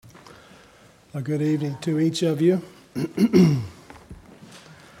A good evening to each of you.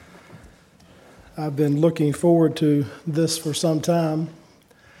 I've been looking forward to this for some time.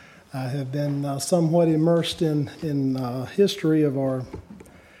 I have been somewhat immersed in history of our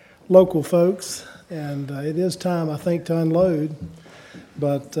local folks, and it is time, I think, to unload.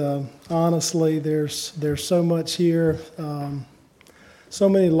 But honestly, there's so much here, so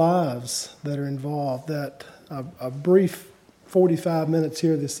many lives that are involved that a brief 45 minutes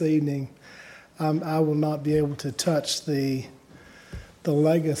here this evening, I will not be able to touch the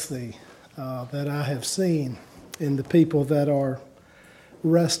legacy that I have seen in the people that are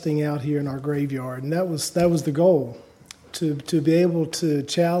resting out here in our graveyard, and that was the goal, to be able to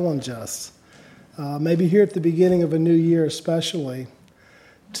challenge us, maybe here at the beginning of a new year especially,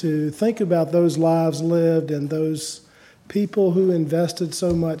 to think about those lives lived and those people who invested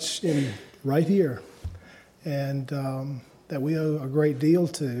so much in right here, and that we owe a great deal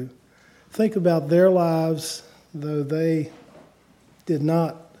to. Think about their lives, though they did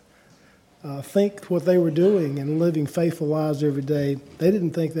not think what they were doing and living faithful lives every day. They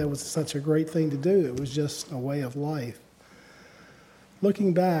didn't think that was such a great thing to do. It was just a way of life.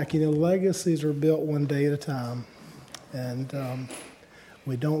 Looking back, legacies are built one day at a time. And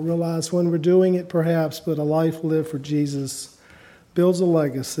we don't realize when we're doing it, perhaps, but a life lived for Jesus builds a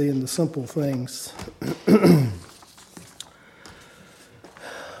legacy in the simple things.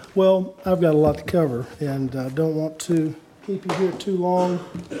 Well, I've got a lot to cover, and don't want to keep you here too long.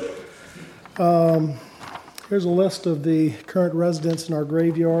 Here's a list of the current residents in our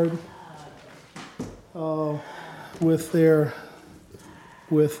graveyard with their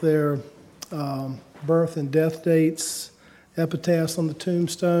birth and death dates, epitaphs on the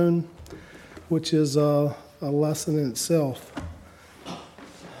tombstone, which is a lesson in itself.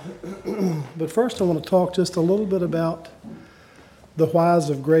 But first I want to talk just a little bit about the whys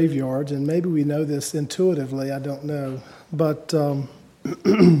of graveyards, and maybe we know this intuitively, I don't know. But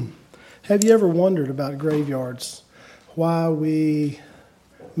have you ever wondered about graveyards, why we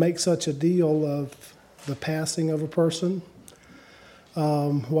make such a deal of the passing of a person,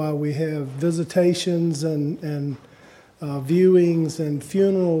 why we have visitations and viewings and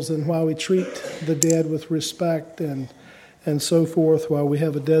funerals, and why we treat the dead with respect and so forth, while we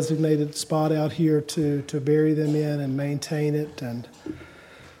have a designated spot out here to bury them in and maintain it? And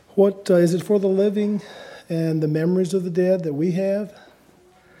what is it for the living and the memories of the dead that we have?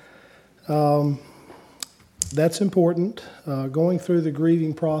 That's important. Going through the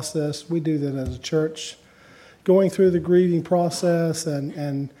grieving process, we do that as a church. Going through the grieving process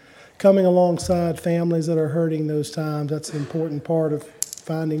and coming alongside families that are hurting those times, that's an important part of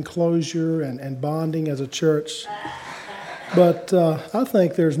finding closure and bonding as a church. But I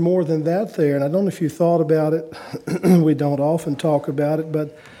think there's more than that there, and I don't know if you thought about it. We don't often talk about it,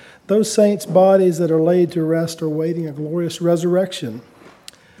 but those saints' bodies that are laid to rest are waiting a glorious resurrection.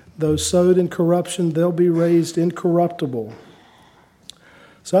 Those sowed in corruption, they'll be raised incorruptible.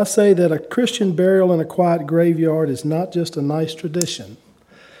 So I say that a Christian burial in a quiet graveyard is not just a nice tradition.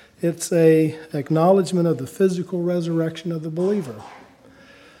 It's an acknowledgement of the physical resurrection of the believer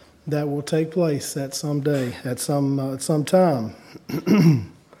that will take place at some day, at some time.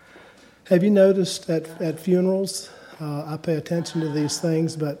 Have you noticed at funerals, I pay attention to these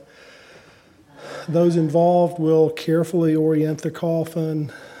things, but those involved will carefully orient the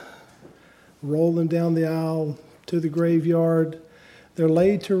coffin, roll them down the aisle to the graveyard. They're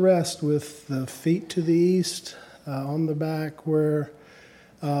laid to rest with the feet to the east, on the back, where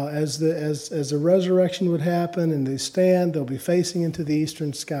as the resurrection would happen and they stand, they'll be facing into the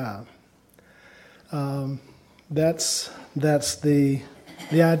eastern sky. That's the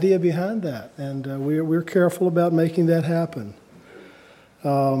idea behind that, and we're careful about making that happen.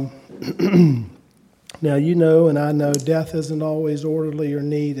 Now, you know, and I know, death isn't always orderly or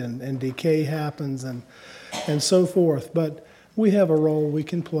neat, and decay happens and so forth. But we have a role we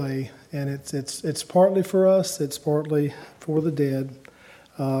can play, and it's partly for us, it's partly for the dead,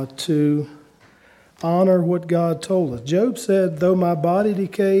 to honor what God told us. Job said, "Though my body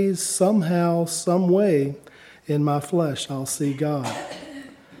decays, somehow, some way, in my flesh I'll see God."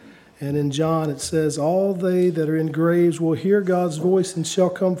 And in John it says, "All they that are in graves will hear God's voice and shall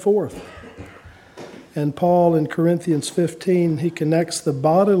come forth." And Paul in Corinthians 15, he connects the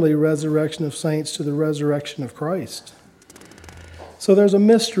bodily resurrection of saints to the resurrection of Christ. So there's a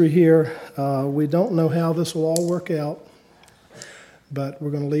mystery here. We don't know how this will all work out, but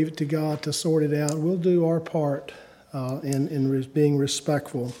we're going to leave it to God to sort it out. We'll do our part in being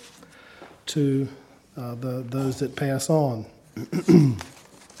respectful to those that pass on.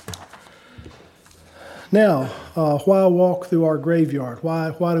 Now, why walk through our graveyard?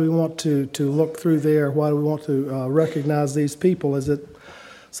 Why do we want to look through there? Why do we want to recognize these people? Is it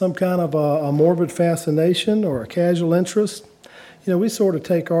some kind of a morbid fascination or a casual interest? You know, we sort of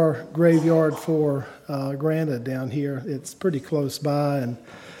take our graveyard for granted down here. It's pretty close by, and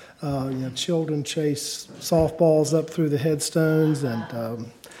children chase softballs up through the headstones,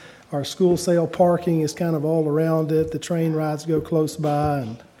 and our school sale parking is kind of all around it. The train rides go close by,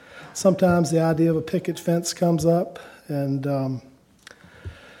 and sometimes the idea of a picket fence comes up, and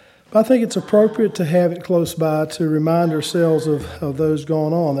I think it's appropriate to have it close by to remind ourselves of those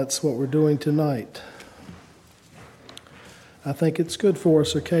going on. That's what we're doing tonight. I think it's good for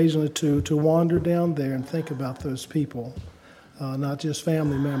us occasionally to wander down there and think about those people, not just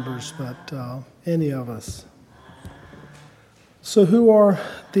family members, but any of us. So who are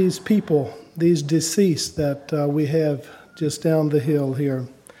these people, these deceased that we have just down the hill here?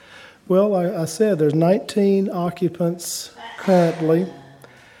 Well, I said there's 19 occupants currently.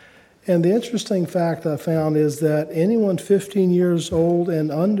 And the interesting fact I found is that anyone 15 years old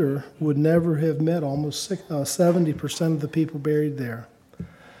and under would never have met almost 70% of the people buried there.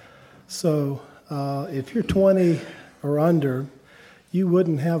 So if you're 20 or under, you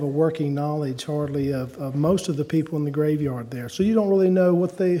wouldn't have a working knowledge hardly of most of the people in the graveyard there. So you don't really know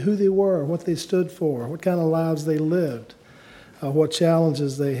who they were, what they stood for, what kind of lives they lived, what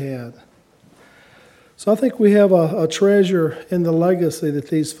challenges they had. So I think we have a treasure in the legacy that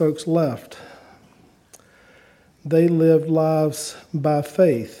these folks left. They lived lives by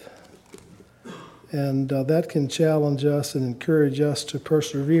faith, and that can challenge us and encourage us to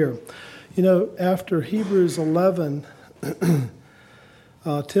persevere. You know, after Hebrews 11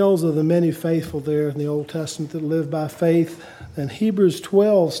 tells of the many faithful there in the Old Testament that live by faith, and Hebrews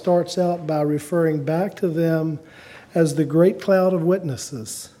 12 starts out by referring back to them as the great cloud of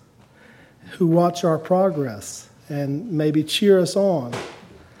witnesses who watch our progress and maybe cheer us on.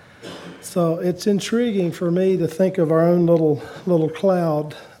 So it's intriguing for me to think of our own little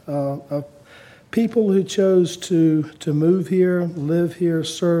cloud of people who chose to move here, live here,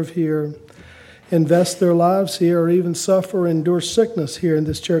 serve here, invest their lives here, or even suffer and endure sickness here in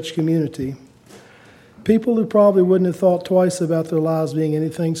this church community. People who probably wouldn't have thought twice about their lives being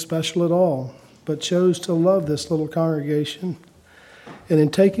anything special at all, but chose to love this little congregation, and in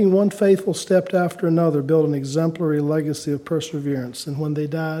taking one faithful step after another, built an exemplary legacy of perseverance. And when they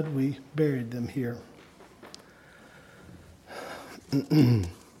died, we buried them here.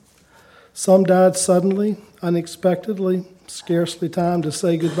 Some died suddenly, unexpectedly, scarcely time to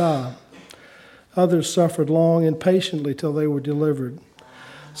say goodbye. Others suffered long and patiently till they were delivered.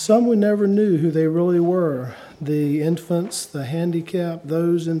 Some we never knew who they really were, the infants, the handicapped,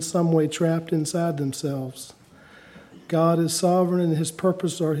 those in some way trapped inside themselves. God is sovereign and His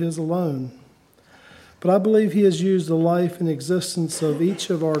purposes are His alone. But I believe He has used the life and existence of each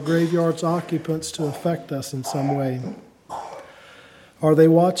of our graveyard's occupants to affect us in some way. Are they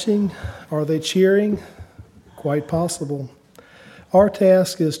watching? Are they cheering? Quite possible. Our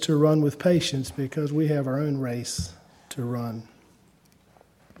task is to run with patience because we have our own race to run.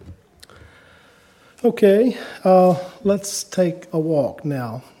 Okay, let's take a walk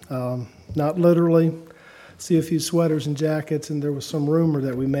now. Not literally. See a few sweaters and jackets, and there was some rumor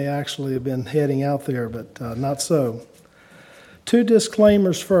that we may actually have been heading out there, but not so. 2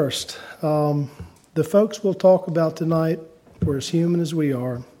 disclaimers first. The folks we'll talk about tonight were as human as we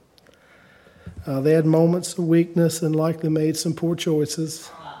are. They had moments of weakness and likely made some poor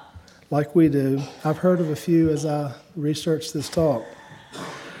choices, like we do. I've heard of a few as I researched this talk.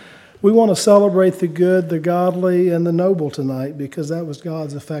 We want to celebrate the good, the godly, and the noble tonight because that was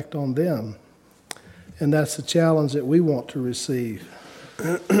God's effect on them. And that's the challenge that we want to receive.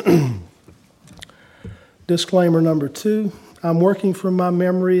 Disclaimer number 2, I'm working from my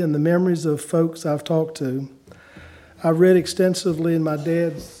memory and the memories of folks I've talked to. I've read extensively in my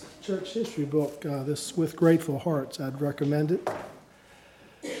dad's church history book, this With Grateful Hearts. I'd recommend it.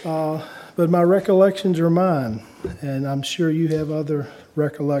 But my recollections are mine, and I'm sure you have other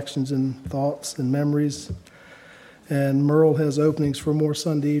recollections and thoughts and memories. And Merle has openings for more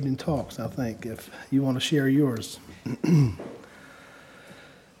Sunday evening talks, I think, if you want to share yours.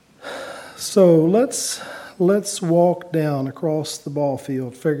 So let's walk down across the ball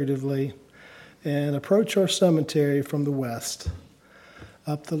field, figuratively, and approach our cemetery from the west,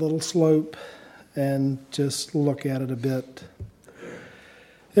 up the little slope, and just look at it a bit.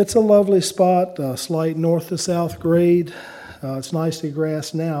 It's a lovely spot, a slight north to south grade. It's nicely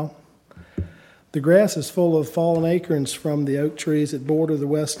grassed now. The grass is full of fallen acorns from the oak trees that border the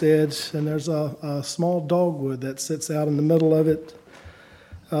west edge, and there's a small dogwood that sits out in the middle of it.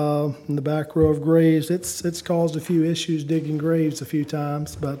 in the back row of graves. It's caused a few issues digging graves a few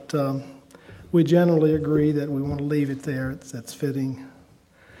times, but we generally agree that we want to leave it there. It's fitting.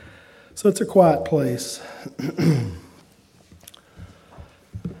 So it's a quiet place.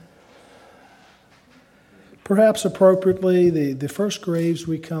 Perhaps appropriately, the first graves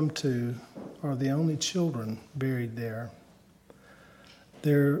we come to are the only children buried there.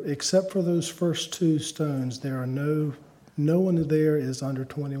 There, except for those first two stones, there are no one there is under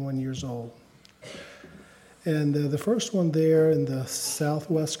 21 years old. And the first one there in the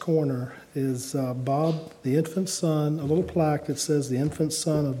southwest corner is Bob, the infant son, a little plaque that says the infant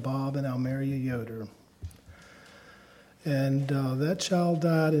son of Bob and Almeria Yoder. And that child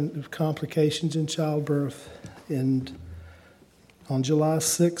died of complications in childbirth on July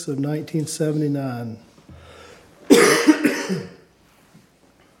 6 of 1979.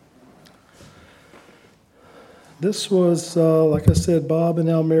 This was, like I said, Bob and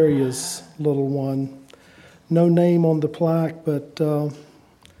Almeria's little one. No name on the plaque, but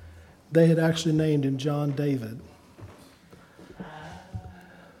they had actually named him John David.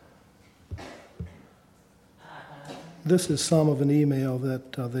 This is some of an email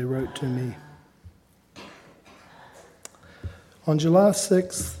that they wrote to me. On July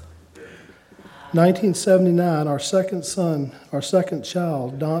 6th, 1979, our second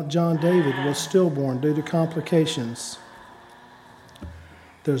child, John David, was stillborn due to complications.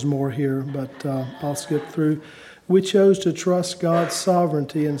 There's more here, but I'll skip through. We chose to trust God's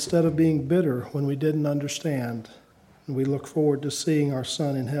sovereignty instead of being bitter when we didn't understand. And we look forward to seeing our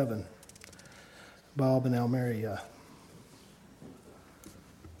son in heaven. Bob and Almeria.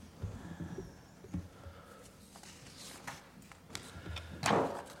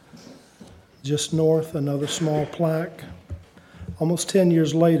 Just north, another small plaque. Almost 10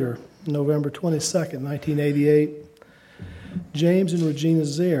 years later, November 22nd, 1988, James and Regina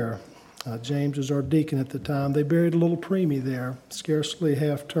Zare. James was our deacon at the time. They buried a little preemie there, scarcely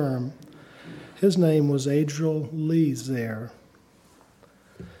half term. His name was Adriel Lee Zare.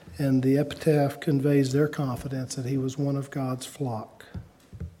 And the epitaph conveys their confidence that he was one of God's flock.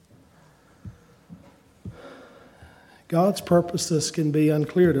 God's purposes can be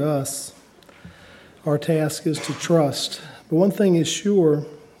unclear to us. Our task is to trust. But one thing is sure,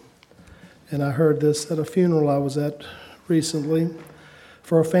 and I heard this at a funeral I was at recently,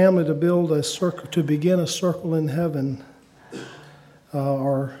 for a family to build a circle, to begin a circle in heaven,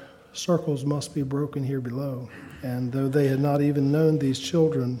 our circles must be broken here below. And though they had not even known these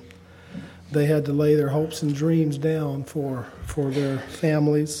children, they had to lay their hopes and dreams down for their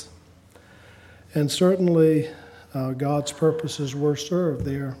families. And certainly God's purposes were served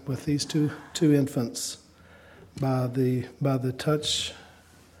there with these two infants by the touch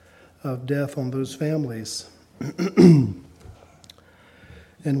of death on those families.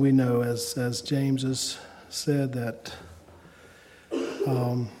 And we know, as James has said, that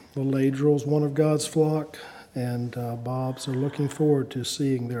little Adriel's one of God's flock, and Bob's are looking forward to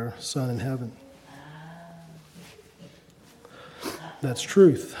seeing their son in heaven. That's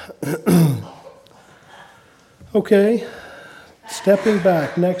truth. Okay, stepping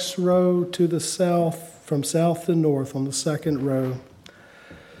back, next row to the south, from south to north on the second row.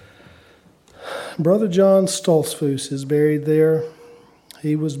 Brother John Stoltzfus is buried there.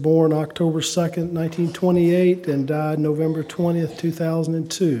 He was born October 2nd, 1928, and died November 20th,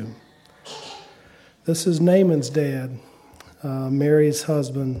 2002. This is Naaman's dad, Mary's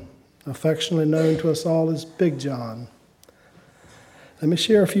husband, affectionately known to us all as Big John. Let me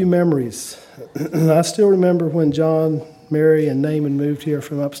share a few memories. I still remember when John, Mary, and Naaman moved here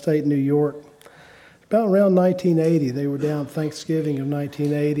from upstate New York. About around 1980, they were down Thanksgiving of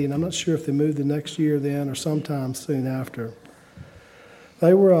 1980, and I'm not sure if they moved the next year then or sometime soon after.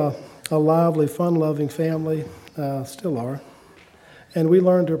 They were a lively, fun-loving family, still are, and we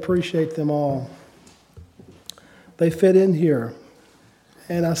learned to appreciate them all. They fit in here,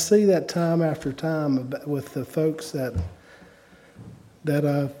 and I see that time after time with the folks that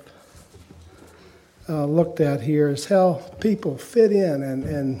I've looked at here, is how people fit in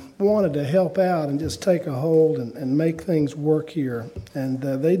and wanted to help out and just take a hold and make things work here, and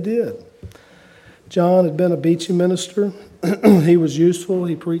they did. John had been a Beechey minister. He was useful.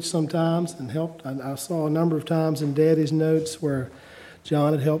 He preached sometimes and helped. I saw a number of times in Daddy's notes where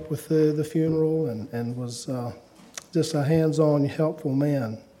John had helped with the funeral and was just a hands-on, helpful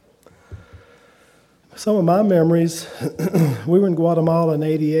man. Some of my memories, we were in Guatemala in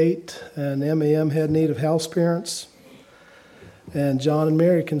 88, and MAM had need of house parents, and John and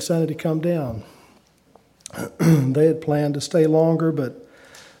Mary consented to come down. They had planned to stay longer, but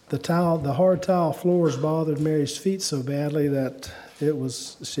the hard tile floors bothered Mary's feet so badly that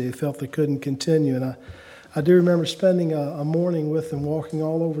she felt they couldn't continue. And I do remember spending a morning with them, walking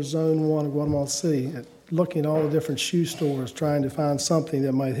all over Zone 1 of Guatemala City, looking at all the different shoe stores, trying to find something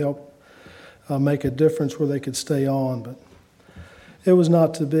that might help make a difference where they could stay on. But it was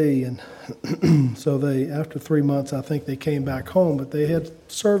not to be. And so after 3 months, I think they came back home, but they had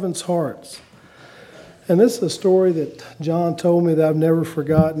servants' hearts. And this is a story that John told me that I've never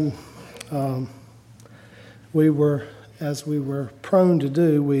forgotten. As we were prone to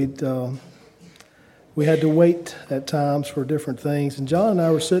do, we had to wait at times for different things. And John and I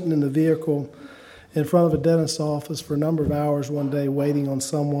were sitting in the vehicle in front of a dentist's office for a number of hours one day waiting on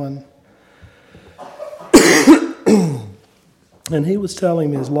someone. And he was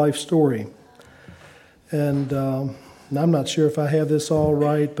telling me his life story. And I'm not sure if I have this all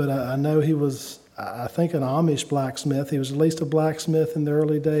right, but I know he was, I think, an Amish blacksmith. He was at least a blacksmith in the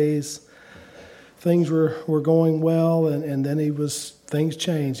early days. Things were going well, and then things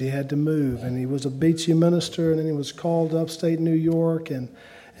changed. He had to move, and he was a Beachy minister, and then he was called to upstate New York, and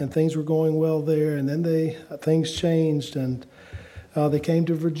things were going well there. And then things changed, and they came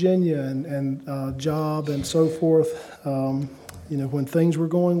to Virginia and job and so forth. When things were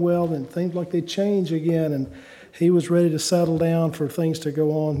going well, then things like they change again, and he was ready to settle down for things to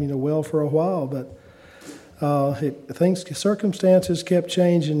go on, well for a while, but circumstances kept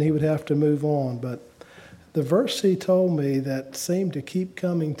changing. He would have to move on. But the verse he told me that seemed to keep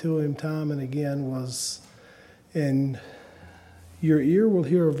coming to him time and again was, "And your ear will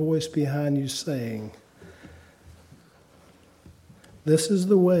hear a voice behind you saying, 'This is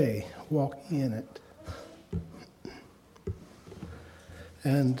the way, walk in it.'"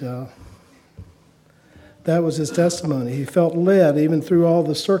 And that was his testimony. He felt led, even through all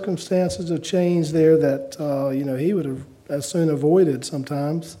the circumstances of change there that, he would have as soon avoided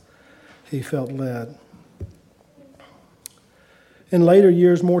sometimes. He felt led. In later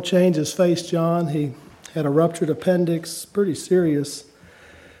years, more changes faced John. He had a ruptured appendix, pretty serious.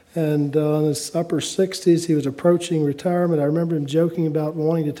 And in his upper 60s, he was approaching retirement. I remember him joking about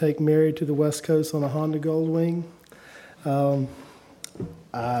wanting to take Mary to the West Coast on a Honda Goldwing.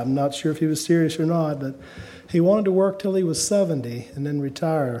 I'm not sure if he was serious or not, but he wanted to work till he was 70 and then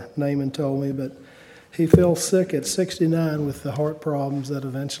retire, Naaman told me. But he fell sick at 69 with the heart problems that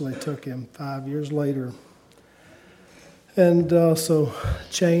eventually took him 5 years later. And so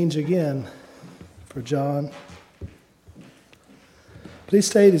change again for John. But he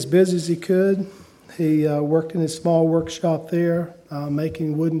stayed as busy as he could. He worked in his small workshop there,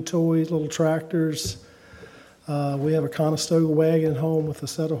 making wooden toys, little tractors. We have a Conestoga wagon at home with a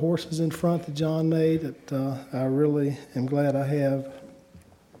set of horses in front that John made that I really am glad I have.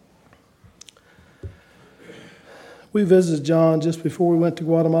 We visited John just before we went to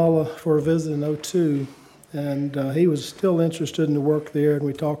Guatemala for a visit in 2002, and he was still interested in the work there, and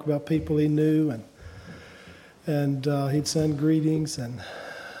we talked about people he knew, and he'd send greetings, and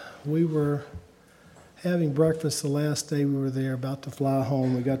we were having breakfast the last day we were there, about to fly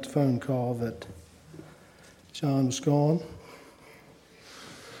home. We got the phone call that John was gone.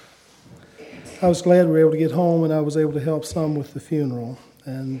 I was glad we were able to get home, and I was able to help some with the funeral.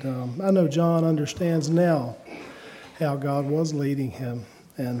 And I know John understands now how God was leading him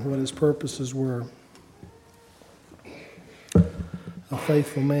and what his purposes were. A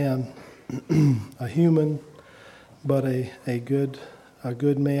faithful man, a human, but a good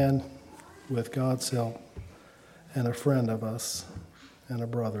man with God's help, and a friend of us, and a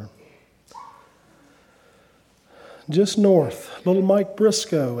brother. Just north, little Mike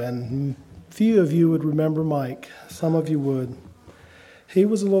Briscoe, and few of you would remember Mike. Some of you would. He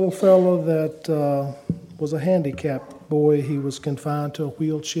was a little fellow that was a handicapped boy. He was confined to a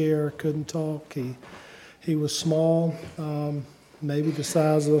wheelchair, couldn't talk. He was small, maybe the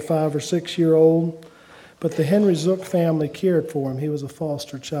size of a 5 or 6 year old, but the Henry Zook family cared for him. He was a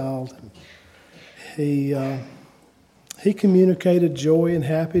foster child. He communicated joy and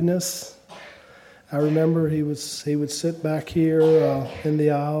happiness. I remember he would sit back here in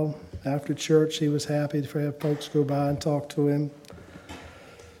the aisle after church. He was happy to have folks go by and talk to him.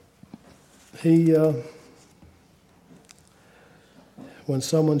 When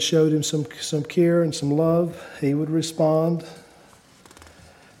someone showed him some care and some love, he would respond.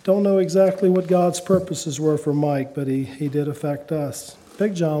 Don't know exactly what God's purposes were for Mike, but he did affect us.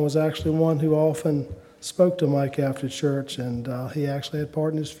 Big John was actually one who often spoke to Mike after church, and he actually had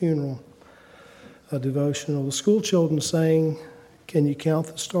part in his funeral. A devotional. The school children sang, "Can you count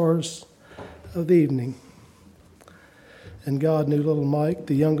the stars of the evening?" And God knew little Mike,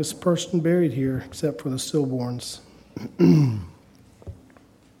 the youngest person buried here, except for the stillborns.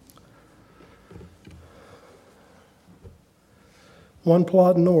 One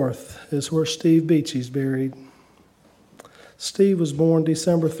plot north is where Steve Beachy's buried. Steve was born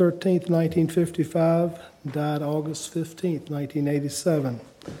December 13th, 1955, died August 15th, 1987.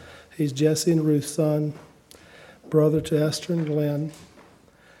 He's Jesse and Ruth's son, brother to Esther and Glenn.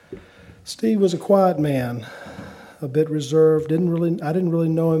 Steve was a quiet man, a bit reserved. I didn't really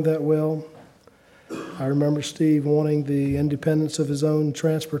know him that well. I remember Steve wanting the independence of his own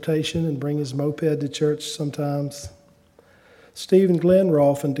transportation and bring his moped to church sometimes. Steve and Glenn were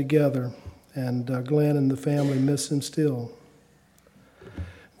often together, and Glenn and the family miss him still.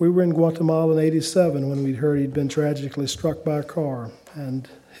 We were in Guatemala in '87 when we heard he'd been tragically struck by a car, and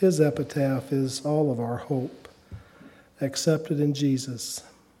his epitaph is all of our hope, accepted in Jesus.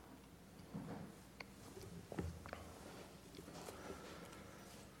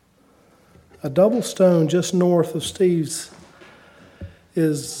 A double stone just north of Steve's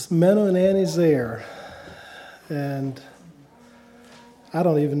is Menno and Annie Zaire, and I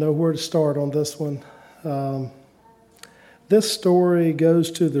don't even know where to start on this one. This story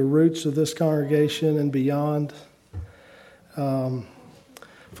goes to the roots of this congregation and beyond.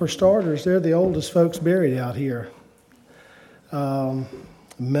 For starters, they're the oldest folks buried out here.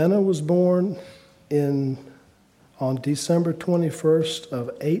 Menno was born on December 21st of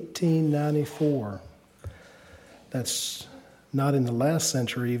 1894. That's not in the last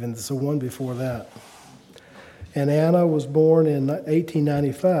century even, it's the one before that. And Anna was born in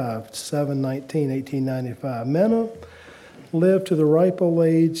 1895, 7/19/1895. Menno lived to the ripe old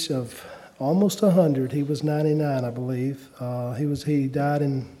age of almost 100. He was 99, I believe. He died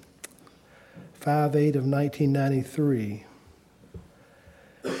in 5/8 of 1993.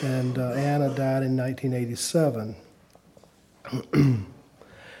 And Anna died in 1987.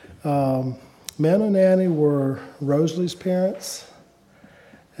 Menno and Annie were Rosalie's parents,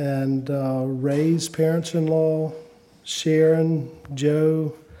 and Ray's parents-in-law, Sharon,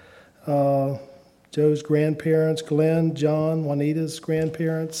 Joe, Joe's grandparents, Glenn, John, Juanita's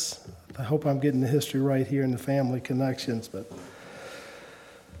grandparents. I hope I'm getting the history right here in the family connections. But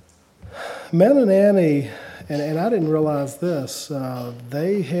Menno and Annie, and I didn't realize this,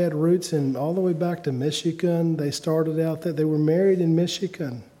 they had roots in all the way back to Michigan. They started out that they were married in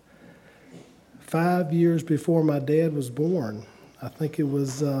Michigan 5 years before my dad was born. I think it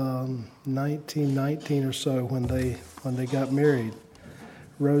was 1919 or so when they got married.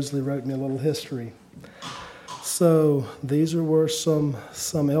 Rosalie wrote me a little history. So these were some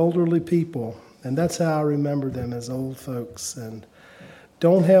elderly people, and that's how I remember them, as old folks. And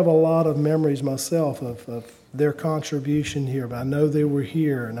don't have a lot of memories myself of their contribution here, but I know they were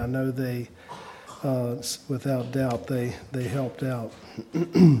here, and I know they, without doubt, they helped out.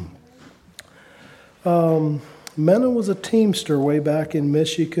 Menno was a teamster way back in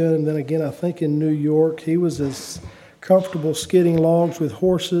Michigan, and then again, I think in New York. He was as comfortable skidding logs with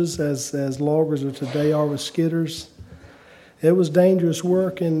horses as loggers of today are with skidders. It was dangerous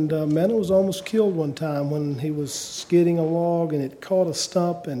work, and Menno was almost killed one time when he was skidding a log, and it caught a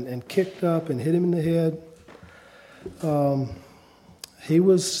stump and kicked up and hit him in the head. He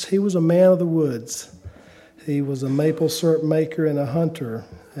was a man of the woods. He was a maple syrup maker and a hunter.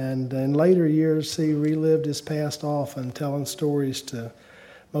 And in later years, he relived his past often, telling stories to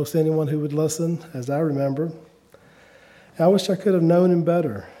most anyone who would listen, as I remember. I wish I could have known him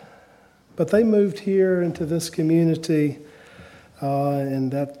better. But they moved here into this community,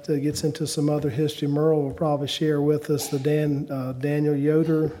 and that gets into some other history. Merle will probably share with us the Daniel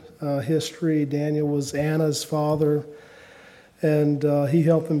Yoder history. Daniel was Anna's father, and he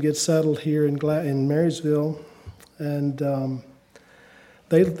helped them get settled here in Marysville. And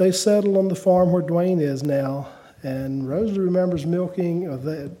they settled on the farm where Dwayne is now. And Rosalie remembers milking,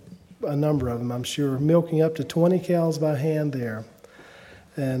 a number of them, I'm sure, milking up to 20 cows by hand there.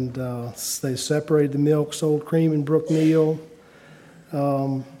 And they separated the milk, sold cream in Brookneal.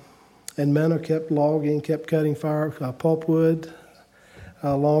 And Menno kept logging, kept cutting pulpwood.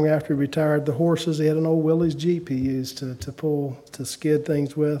 Long after he retired the horses, he had an old Willys Jeep he used to skid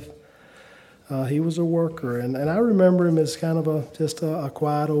things with. He was a worker, and I remember him as kind of just a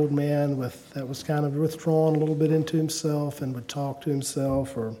quiet old man that was kind of withdrawn a little bit into himself and would talk to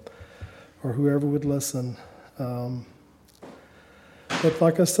himself or whoever would listen. But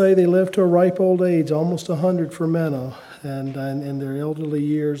like I say, they lived to a ripe old age, almost 100 for Menno, and in their elderly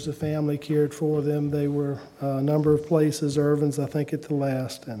years, the family cared for them. They were a number of places, Irvin's, I think, at the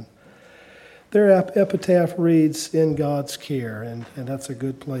last, and their epitaph reads, "In God's care," and that's a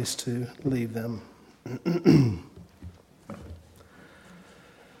good place to leave them.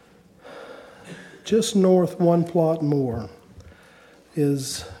 Just north one plot more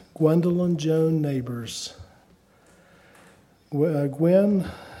is Gwendolyn Joan Neighbors. Gwen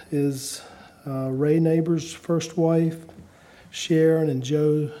is Ray Neighbor's first wife, Sharon and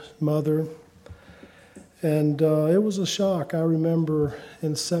Joe's mother. And it was a shock. I remember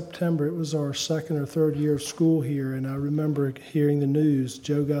in September, it was our second or third year of school here, and I remember hearing the news.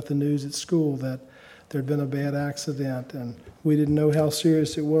 Joe got the news at school that there'd been a bad accident, and we didn't know how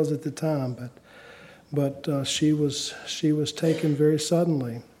serious it was at the time, but she was taken very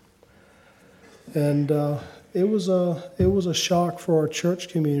suddenly. And it was a shock for our church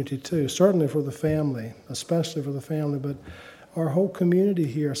community too, certainly for the family, especially for the family, but our whole community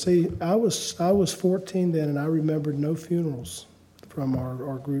here. See, I was 14 then, and I remembered no funerals from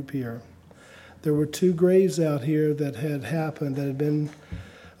our group here. There were 2 graves out here that had happened, that had been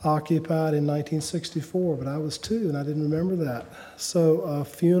occupied in 1964, but I was 2, and I didn't remember that. So a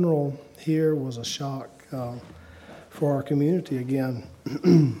funeral here was a shock for our community again.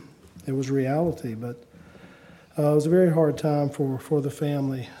 It was reality, but it was a very hard time for the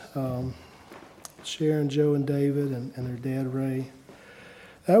family. Sharon, Joe, and David, and their dad, Ray.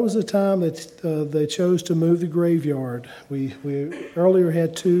 That was the time that they chose to move the graveyard. We earlier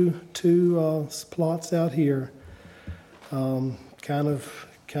had two plots out here. Kind of.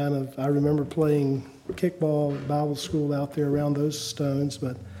 I remember playing kickball at Bible school out there around those stones.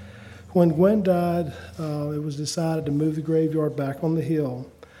 But when Gwen died, it was decided to move the graveyard back on the hill.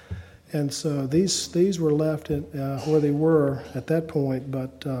 And so these were left at where they were at that point.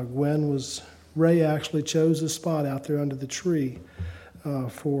 But Ray actually chose a spot out there under the tree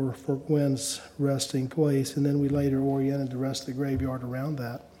for Gwen's resting place, and then we later oriented the rest of the graveyard around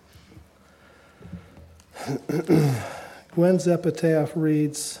that. Gwen's epitaph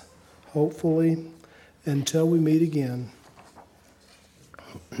reads, "Hopefully, until we meet again."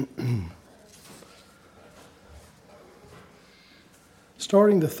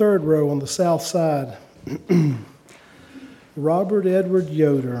 Starting the 3rd row on the south side, Robert Edward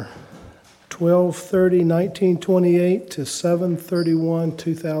Yoder, 12/30/1928 to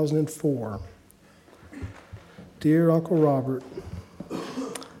 7/31/2004. Dear Uncle Robert,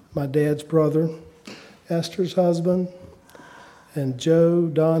 my dad's brother, Esther's husband, and Joe,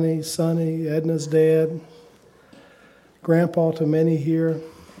 Donnie, Sonny, Edna's dad, Grandpa to many here,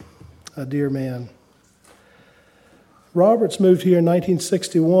 a dear man. Roberts moved here in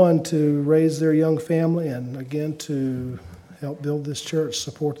 1961 to raise their young family and again to help build this church,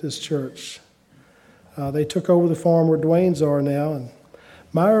 support this church. They took over the farm where Dwayne's are now, and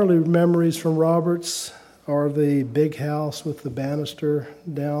my early memories from Roberts are the big house with the banister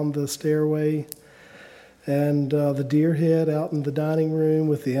down the stairway, and the deer head out in the dining room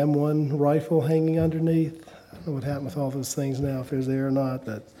with the M1 rifle hanging underneath. I don't know what happened with all those things now, if they're there or not.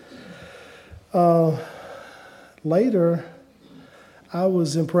 But later, I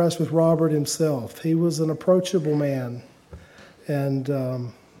was impressed with Robert himself. He was an approachable man, and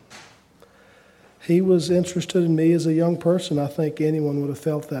he was interested in me as a young person. I think anyone would have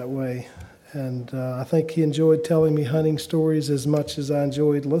felt that way. And I think he enjoyed telling me hunting stories as much as I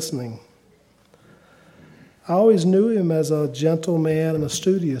enjoyed listening. I always knew him as a gentle man and a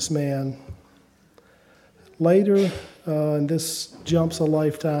studious man. Later, and this jumps a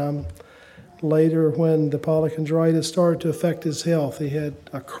lifetime, later when the polychondritis started to affect his health, he had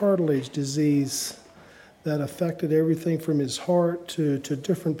a cartilage disease that affected everything from his heart to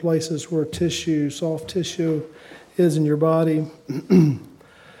different places where soft tissue is in your body.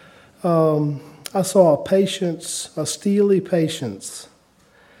 I saw a steely patience,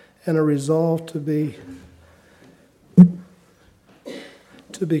 and a resolve to be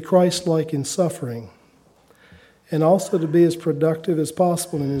Christ-like in suffering, and also to be as productive as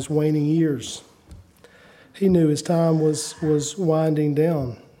possible in his waning years. He knew his time was winding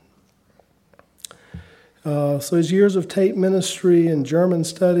down. So his years of tape ministry and German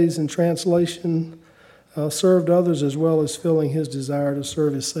studies and translation served others as well as filling his desire to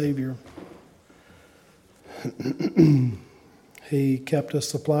serve his Savior. He kept us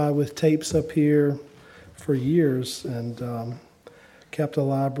supplied with tapes up here for years and kept a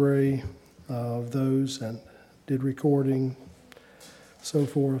library of those and did recording, so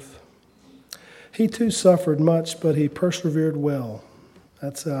forth. He too suffered much, but he persevered well.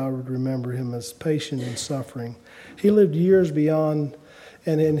 That's how I would remember him, as patient in suffering. He lived years beyond,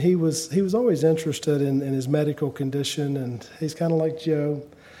 and he was always interested in his medical condition, and he's kind of like Joe.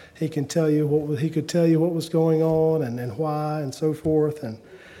 He could tell you what was going on and why and so forth. And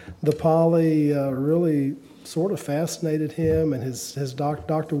the poly really sort of fascinated him, and his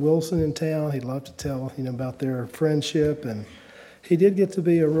Dr. Wilson in town. He loved to tell about their friendship, and he did get to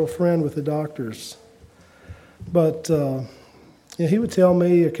be a real friend with the doctors. But he would tell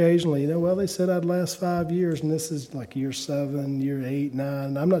me occasionally, well, they said I'd last 5 years, and this is like year 7, year 8,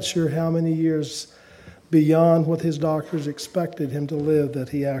 9. I'm not sure how many years beyond what his doctors expected him to live that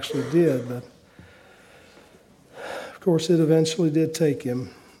he actually did. But, of course, it eventually did take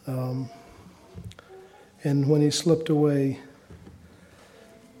him. And when he slipped away,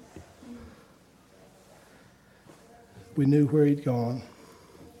 we knew where he'd gone.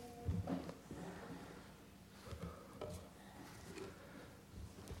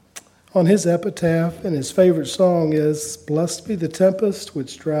 On his epitaph, and his favorite song is, "Blessed be the tempest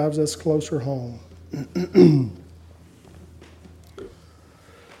which drives us closer home."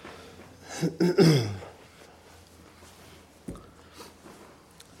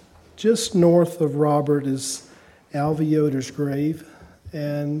 Just north of Robert is Alvy Yoder's grave,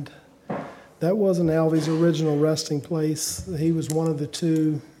 and that wasn't Alvy's original resting place. He was one of the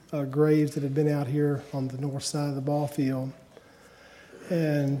two graves that had been out here on the north side of the ball field.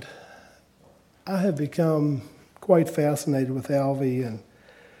 And I have become quite fascinated with Alvy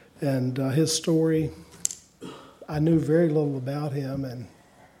and his story. I knew very little about him, and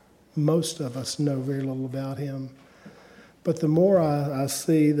most of us know very little about him. But the more I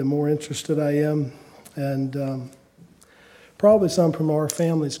see, the more interested I am, and probably some from our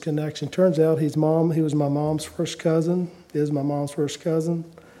family's connection. Turns out he was my mom's first cousin, is my mom's first cousin.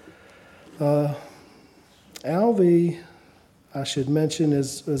 Alvy, I should mention,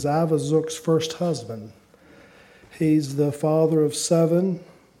 is Iva Zook's first husband. He's the father of 7.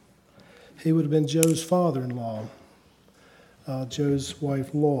 He would have been Joe's father-in-law. Joe's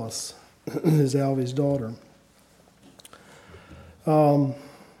wife, Lois, is Alvy's daughter.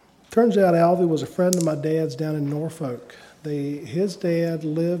 Turns out Alvy was a friend of my dad's down in Norfolk. His dad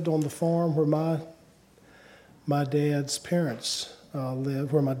lived on the farm where my dad's parents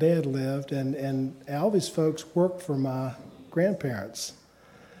lived, where my dad lived, and Alvy's folks worked for my grandparents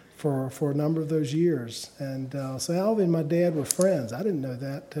for a number of those years. And so Alvy and my dad were friends. I didn't know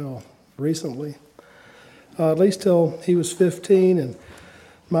that till recently, at least till he was 15, and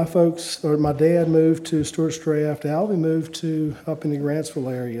my dad moved to Stuarts Draft. Alvy moved to up in the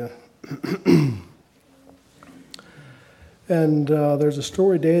Grantsville area. And there's a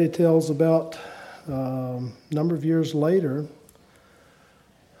story Daddy tells about a number of years later,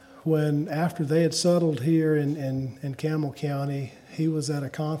 when after they had settled here in Campbell County, he was at a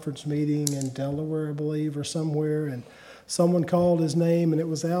conference meeting in Delaware, I believe, or somewhere, and someone called his name, and it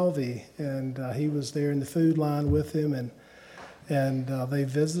was Alvy, and he was there in the food line with him, and they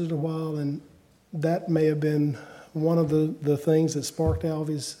visited a while, and that may have been one of the things that sparked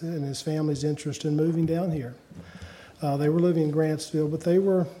Alvy's and his family's interest in moving down here. They were living in Grantsville, but they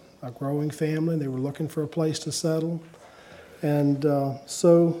were a growing family. They were looking for a place to settle. And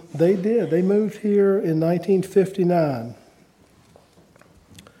so they did. They moved here in 1959.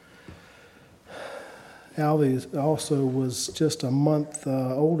 Alvy also was just a month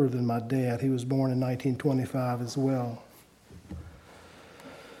older than my dad. He was born in 1925 as well.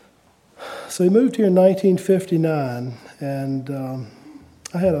 So he moved here in 1959, and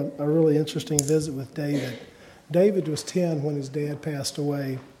I had a really interesting visit with David. David was 10 when his dad passed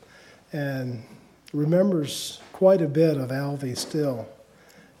away, and remembers quite a bit of Alvy still,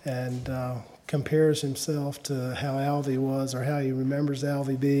 and compares himself to how Alvy was, or how he remembers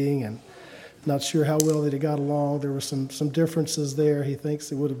Alvy being, and not sure how well they got along. There were some differences there, he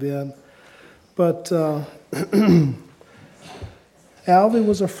thinks it would have been. But Alvy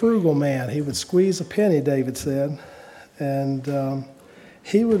was a frugal man. He would squeeze a penny, David said, and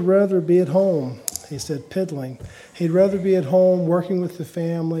he would rather be at home. He said piddling. He'd rather be at home working with the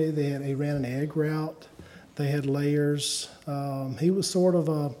family. He ran an egg route. They had layers. He was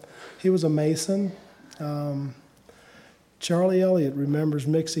he was a mason. Charlie Elliott remembers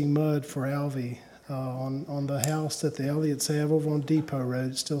mixing mud for Alvy on the house that the Elliots have over on Depot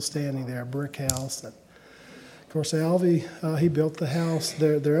Road. It's still standing there, a brick house. And of course, Alvy, he built the house,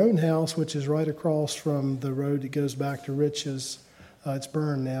 their own house, which is right across from the road that goes back to Rich's. It's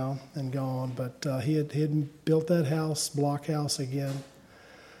burned now and gone, but he had built that house, block house again.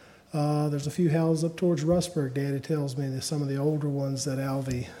 There's a few houses up towards Rustburg, Daddy tells me. There's some of the older ones that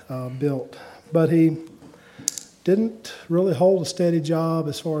Alvy built. But he didn't really hold a steady job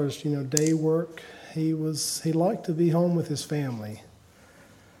as far as, day work. He liked to be home with his family.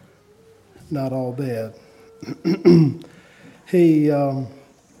 Not all bad.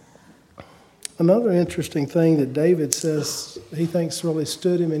 Another interesting thing that David says he thinks really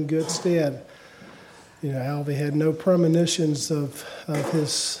stood him in good stead. Alvy had no premonitions of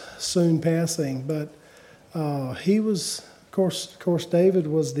his soon passing, but he was Of course, David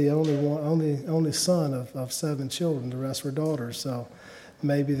was the only son of 7 children. The rest were daughters. So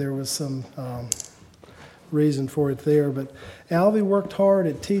maybe there was some reason for it there. But Alvy worked hard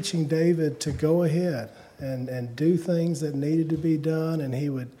at teaching David to go ahead and do things that needed to be done. And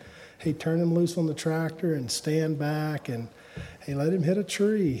he'd turn him loose on the tractor and stand back, and he let him hit a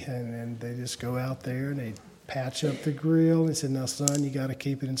tree, and they just go out there and they patch up the grill. He said, "Now, son, you got to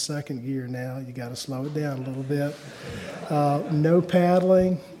keep it in second gear now. You got to slow it down a little bit." No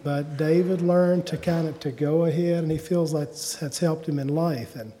paddling, but David learned to go ahead, and he feels like that's helped him in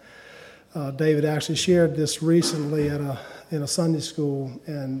life. And David actually shared this recently in a Sunday school,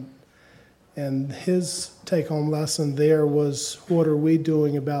 and his take-home lesson there was, what are we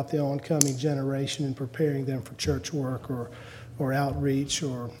doing about the oncoming generation and preparing them for church work or outreach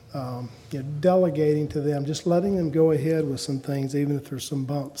or delegating to them, just letting them go ahead with some things, even if there's some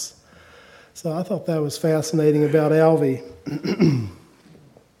bumps. So I thought that was fascinating about Alvy.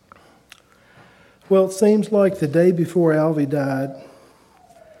 Well, it seems like the day before Alvy died,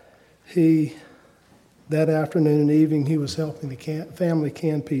 that afternoon and evening, he was helping the family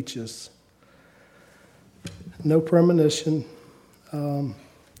can peaches. No premonition,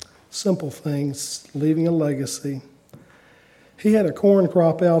 simple things, leaving a legacy. He had a corn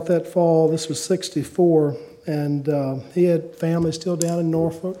crop out that fall. This was 1964, and he had family still down in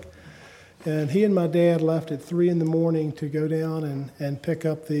Norfolk. And he and my dad left at 3 in the morning to go down and pick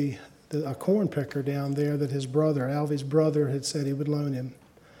up a corn picker down there that his brother, Alvy's brother, had said he would loan him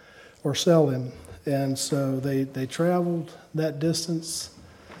or sell him. And so they traveled that distance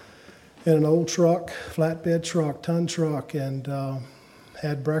in an old truck, flatbed truck, ton truck, and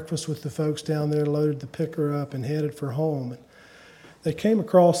had breakfast with the folks down there, loaded the picker up, and headed for home. They came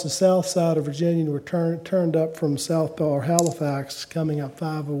across the south side of Virginia and were turned up from South or Halifax, coming up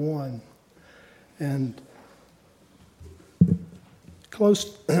 501. And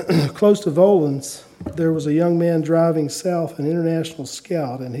close to Volans, there was a young man driving south, an International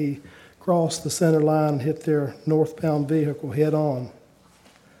Scout, and he crossed the center line and hit their northbound vehicle head on.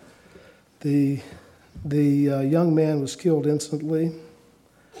 The young man was killed instantly.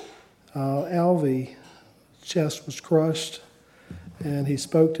 Alvy, chest was crushed, and he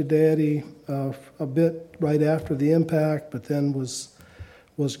spoke to Daddy a bit right after the impact, but then was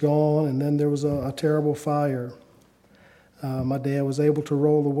gone, and then there was a terrible fire. My dad was able to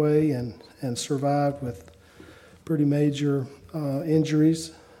roll away and survived with pretty major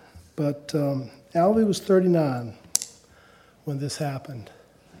injuries. But Alvy was 39 when this happened,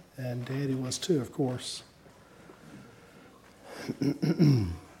 and Daddy was too, of course.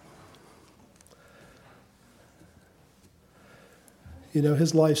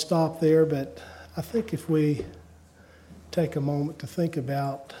 His life stopped there, but I think if we take a moment to think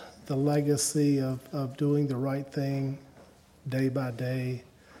about the legacy of doing the right thing day by day,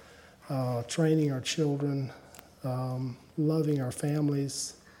 training our children, loving our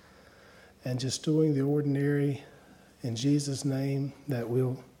families, and just doing the ordinary in Jesus' name, that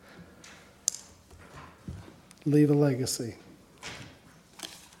we'll leave a legacy.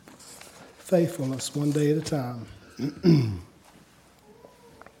 Faithfulness, one day at a time.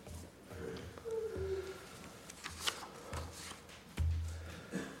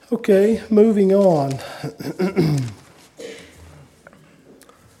 Okay, moving on.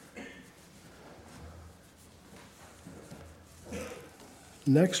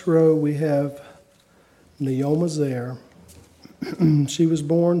 Next row we have Neoma Zaire. She was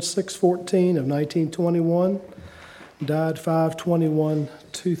born 6/14 of 1921, died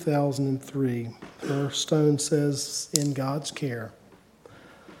 5/21/2003. Her stone says, "In God's care."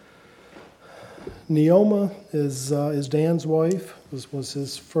 Neoma is Dan's wife, was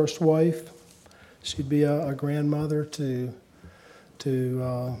his first wife. She'd be a grandmother to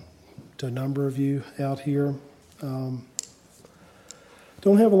a number of you out here. Don't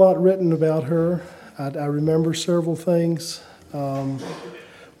have a lot written about her. I remember several things.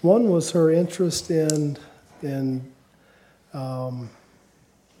 One was her interest in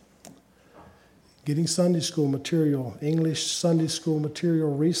getting Sunday school material, English Sunday school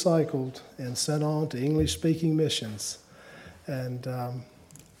material recycled and sent on to English-speaking missions. And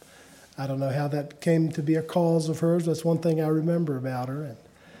I don't know how that came to be a cause of hers. That's one thing I remember about her.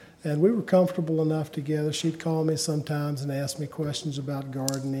 And we were comfortable enough together. She'd call me sometimes and ask me questions about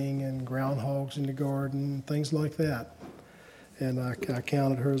gardening and groundhogs in the garden, things like that. And I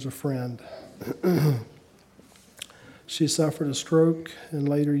counted her as a friend. She suffered a stroke in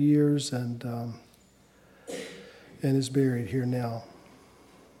later years and is buried here now.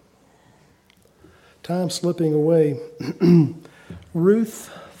 Time slipping away. Ruth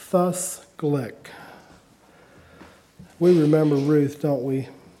Thuss Glick. We remember Ruth, don't we?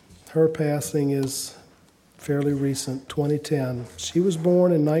 Her passing is fairly recent, 2010. She was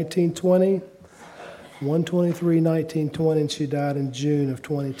born in 1920, 1/23/1920, and she died in June of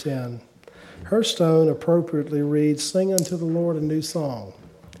 2010. Her stone appropriately reads, "Sing unto the Lord a new song."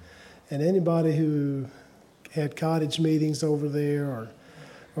 And anybody who had cottage meetings over there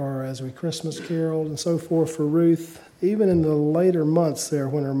or as we Christmas caroled and so forth for Ruth, even in the later months there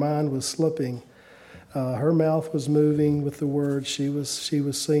when her mind was slipping, her mouth was moving with the words. She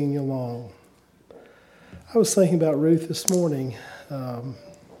was singing along. I was thinking about Ruth this morning.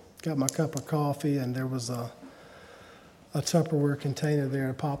 Got my cup of coffee, and there was a Tupperware container there.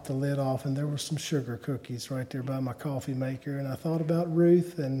 I popped the lid off, and there were some sugar cookies right there by my coffee maker. And I thought about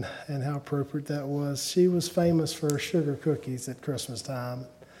Ruth and how appropriate that was. She was famous for her sugar cookies at Christmas time,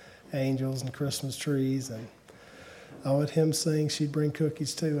 angels and Christmas trees. And I would hymn sing. She'd bring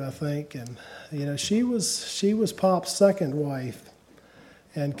cookies too, I think. And she was Pop's second wife,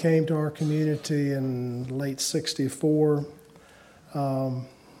 and came to our community in late '64 to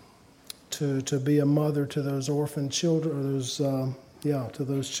be a mother to those orphan children, to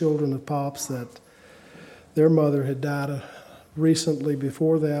those children of Pop's that their mother had died recently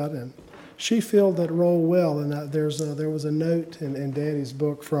before that, and she filled that role well. And there was a note in Daddy's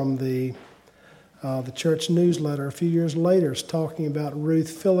book from the church newsletter a few years later, talking about Ruth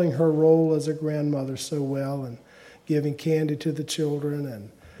filling her role as a grandmother so well, and giving candy to the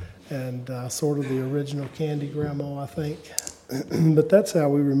children, and sort of the original candy grandma, I think. But that's how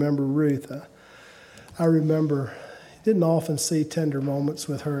we remember Ruth. I remember, didn't often see tender moments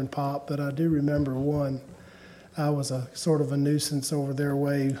with her and Pop, but I do remember one. I was a sort of a nuisance over their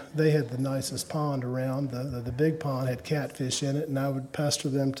way. They had the nicest pond around. The big pond had catfish in it, and I would pester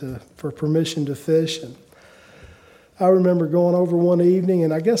them for permission to fish. And I remember going over one evening,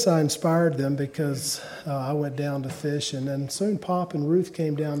 and I guess I inspired them because I went down to fish, and then soon Pop and Ruth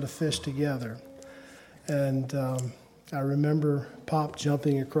came down to fish together. And I remember Pop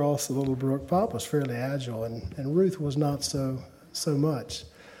jumping across the little brook. Pop was fairly agile, and Ruth was not so much.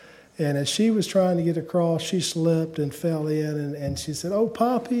 And as she was trying to get across, she slipped and fell in, and she said, "Oh,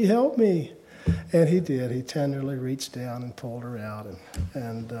 Poppy, help me." And he did. He tenderly reached down and pulled her out.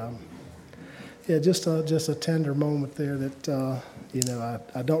 Just a tender moment there that,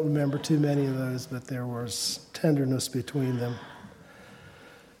 I don't remember too many of those, but there was tenderness between them.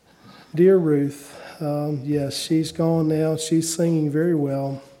 Dear Ruth, yes, she's gone now. She's singing very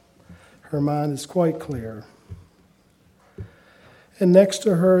well. Her mind is quite clear. And next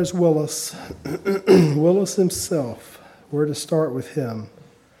to her is Willis. Willis himself. We're to start with him.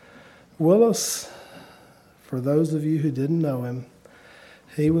 Willis, for those of you who didn't know him,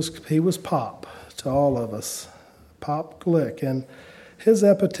 he was Pop to all of us, Pop Glick. And his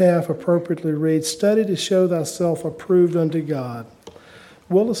epitaph appropriately reads, "Study to show thyself approved unto God."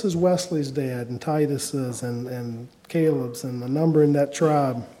 Willis is Wesley's dad, and Titus's, and Caleb's, and a number in that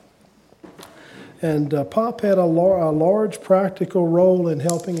tribe. And Pop had a large practical role in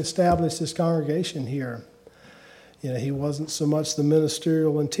helping establish this congregation here. He wasn't so much the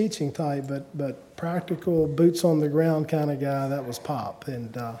ministerial and teaching type, but practical, boots on the ground kind of guy. That was Pop.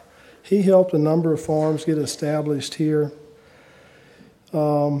 And he helped a number of farms get established here.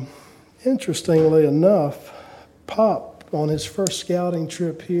 Interestingly enough, Pop, on his first scouting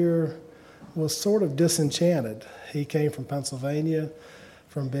trip here, was sort of disenchanted. He came from Pennsylvania,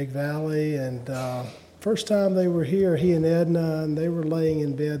 from Big Valley, and first time they were here, he and Edna, and they were laying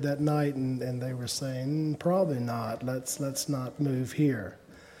in bed that night, and they were saying, probably not, let's not move here.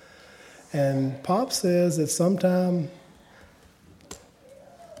 And Pop says that sometime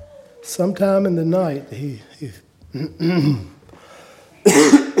in the night, he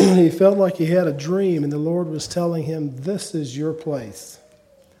he felt like he had a dream, and the Lord was telling him, "This is your place."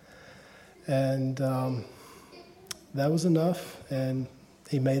 And that was enough, and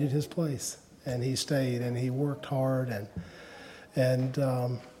he made it his place, and he stayed, and he worked hard, and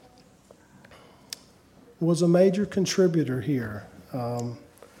was a major contributor here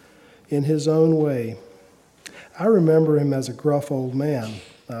in his own way. I remember him as a gruff old man.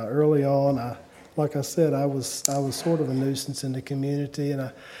 Early on, like I said, I was sort of a nuisance in the community,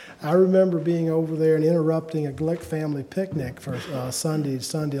 and I remember being over there and interrupting a Glick family picnic for Sunday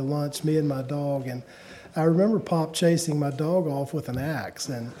lunch, me and my dog, and I remember Pop chasing my dog off with an axe,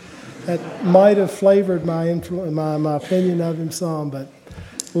 and that might have flavored my opinion of him some, but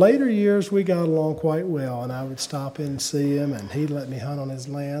later years we got along quite well, and I would stop in and see him, and he'd let me hunt on his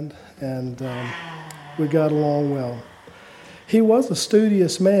land, and we got along well. He was a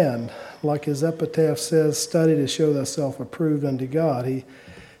studious man, like his epitaph says, "Study to show thyself approved unto God."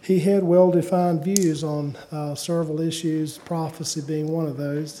 he had well-defined views on several issues, prophecy being one of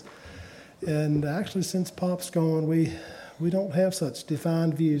those. And actually, since Pop's gone, we don't have such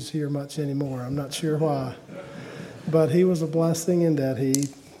defined views here much anymore. I'm not sure why. But he was a blessing in that he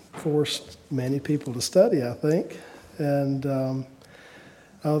forced many people to study, I think. And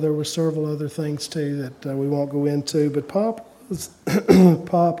there were several other things, too, that we won't go into. But Pop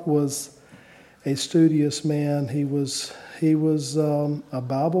was a studious man. He was a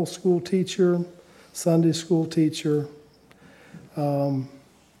Bible school teacher, Sunday school teacher. And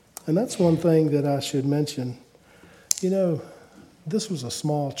that's one thing that I should mention. You know, this was a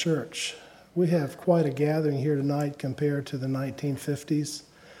small church. We have quite a gathering here tonight compared to the 1950s.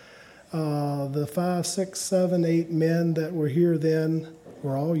 The 5, 6, 7, 8 men that were here then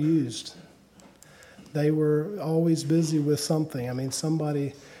were all used. They were always busy with something. I mean,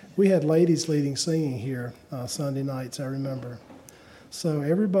 we had ladies leading singing here Sunday nights, I remember. So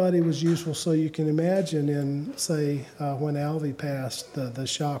everybody was useful. So you can imagine in, say, when Alvy passed, the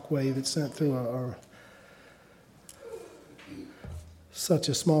shock wave it sent through such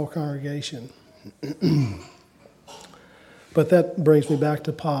a small congregation. But that brings me back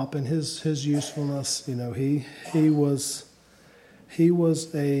to Pop and his usefulness. You know, he was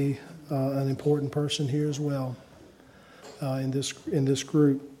an important person here as well in this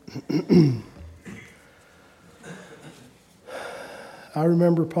group. I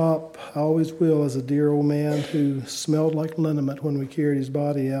remember Pop, I always will, as a dear old man who smelled like liniment when we carried his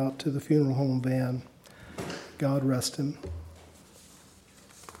body out to the funeral home van. God rest him.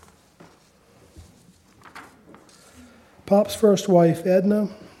 Pop's first wife, Edna,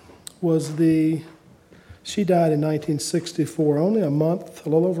 she died in 1964, only a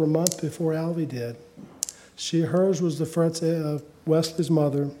little over a month before Alvy did. Hers was the first, Wesley's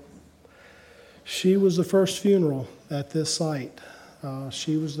mother. She was the first funeral at this site.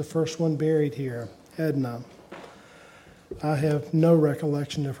 She was the first one buried here, Edna. I have no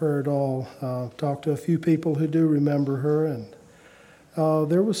recollection of her at all. Talked to a few people who do remember her, and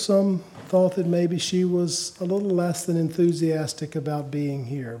there was some thought that maybe she was a little less than enthusiastic about being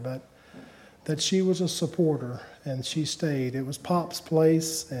here, but that she was a supporter, and she stayed. It was Pop's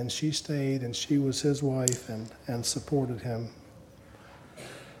place, and she stayed, and she was his wife and supported him.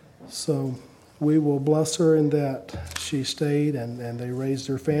 So we will bless her in that she stayed, and they raised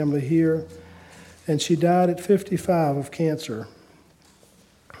their family here. And she died at 55 of cancer.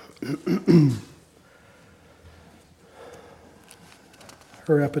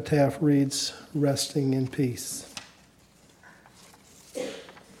 Her epitaph reads, "Resting in peace."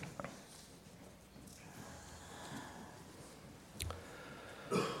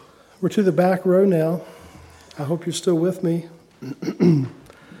 We're to the back row now. I hope you're still with me.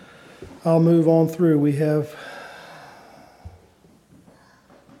 I'll move on through. We have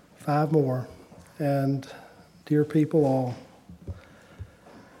 5 more. And dear people all.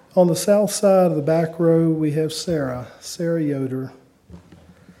 On the south side of the back row, we have Sarah Yoder.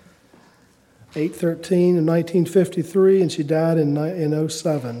 8/13 in 1953, and she died in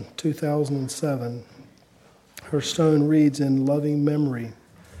 2007. Her stone reads, "In loving memory."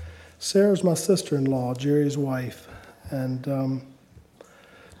 Sarah's my sister-in-law, Jerry's wife, and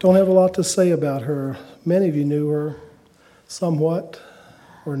don't have a lot to say about her. Many of you knew her somewhat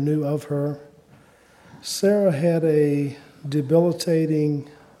or knew of her. Sarah had a debilitating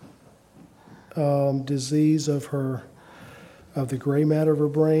disease of the gray matter of her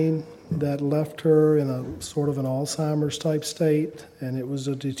brain that left her in a sort of an Alzheimer's type state, and it was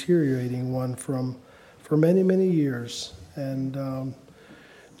a deteriorating one for many, many years. And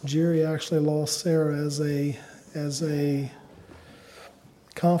Jerry actually lost Sarah as a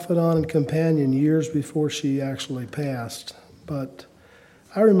confidant and companion years before she actually passed. But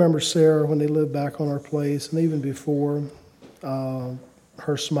I remember Sarah when they lived back on our place, and even before.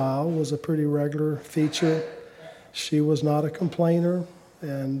 Her smile was a pretty regular feature. She was not a complainer,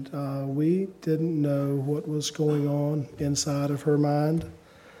 and we didn't know what was going on inside of her mind.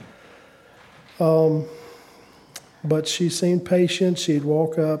 But she seemed patient. She'd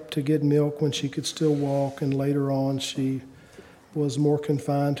walk up to get milk when she could still walk, and later on she was more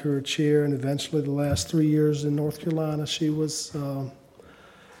confined to her chair, and eventually the last 3 years in North Carolina she was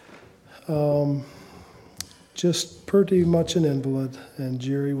just pretty much an invalid, and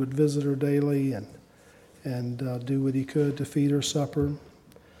Jerry would visit her daily and do what he could to feed her supper.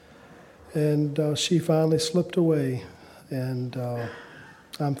 And she finally slipped away, and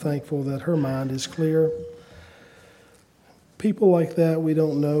I'm thankful that her mind is clear. People like that, we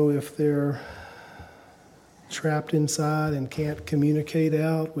don't know if they're trapped inside and can't communicate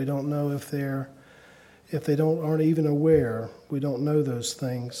out. We don't know if if they aren't even aware, we don't know those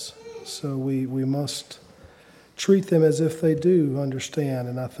things. So we must treat them as if they do understand,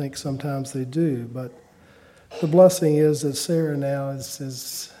 and I think sometimes they do. But the blessing is that Sarah now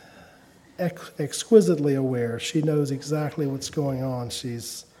is exquisitely aware. She knows exactly what's going on.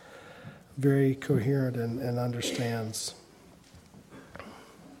 She's very coherent and understands.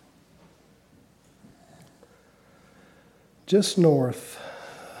 Just north,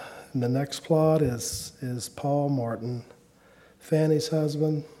 and the next plot is Paul Martin, Fanny's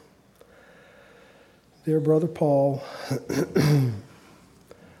husband. Dear brother Paul, I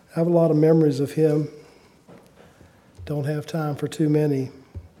have a lot of memories of him. Don't have time for too many.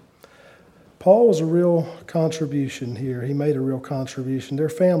 Paul was a real contribution here. He made a real contribution. Their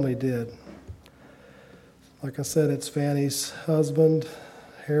family did. Like I said, it's Fanny's husband,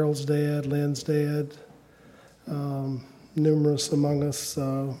 Harold's dad, Lynn's dad, numerous among us,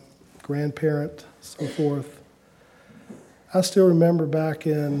 grandparent, so forth. I still remember back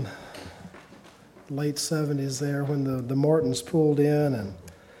in late 70s there when the Martins pulled in and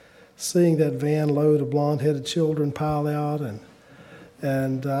seeing that van load of blonde-headed children pile out,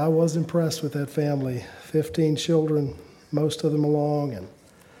 and I was impressed with that family. 15 children, most of them along, and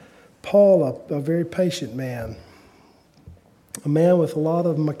Paul, a very patient man, a man with a lot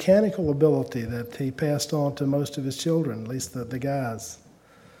of mechanical ability that he passed on to most of his children, at least the guys.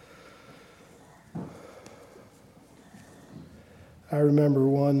 I remember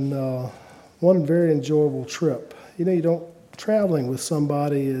one very enjoyable trip. Traveling with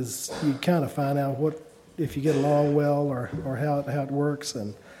somebody is, you kind of find out if you get along well or how it works.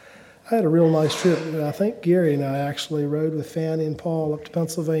 And I had a real nice trip. I think Gary and I actually rode with Fanny and Paul up to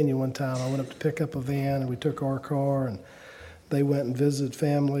Pennsylvania one time. I went up to pick up a van, and we took our car, and they went and visited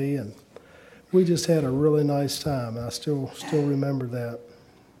family, and we just had a really nice time. And I still remember that.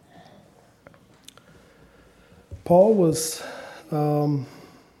 Paul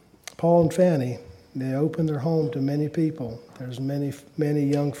and Fanny, they opened their home to many people. There's many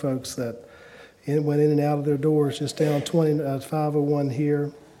young folks that went in and out of their doors just down 501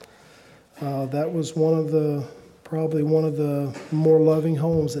 here. That was probably one of the more loving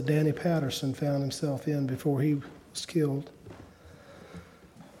homes that Danny Patterson found himself in before he was killed.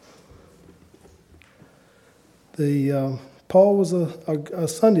 Paul was a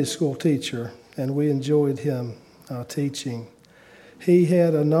Sunday school teacher, and we enjoyed him teaching. He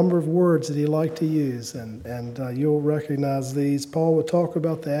had a number of words that he liked to use, and you'll recognize these. Paul would talk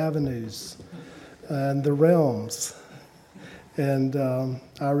about the avenues and the realms, and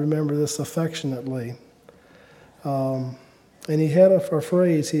I remember this affectionately. And he had a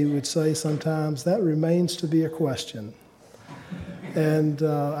phrase he would say sometimes, that remains to be a question. And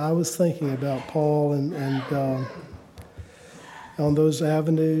I was thinking about Paul and on those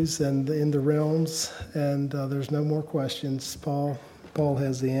avenues and in the realms, and there's no more questions. Paul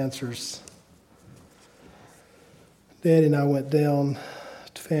has the answers. Daddy and I went down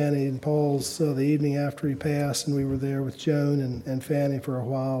to Fanny and Paul's the evening after he passed, and we were there with Joan and Fanny for a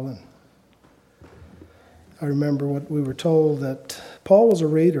while. And I remember what we were told, that Paul was a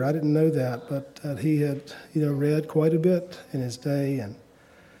reader. I didn't know that, but that he had read quite a bit in his day,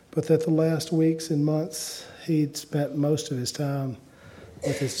 but that the last weeks and months he'd spent most of his time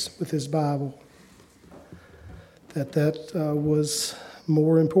with his Bible. That was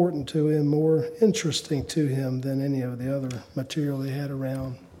more important to him, more interesting to him than any of the other material he had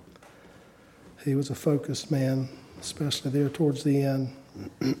around. He was a focused man, especially there towards the end.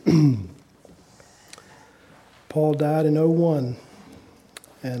 Paul died in 2001,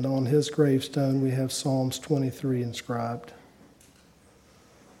 and on his gravestone we have Psalms 23 inscribed.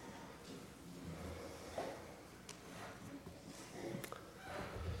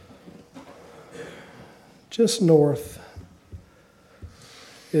 Just north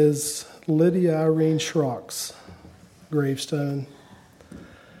is Lydia Irene Schrock's gravestone,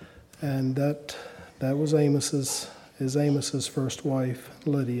 and that was Amos's first wife,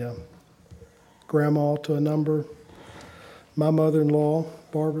 Lydia. Grandma to a number. My mother-in-law,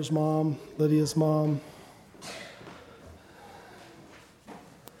 Barbara's mom, Lydia's mom.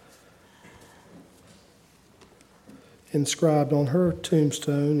 Inscribed on her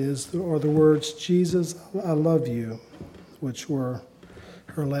tombstone are the words, "Jesus, I love you," which were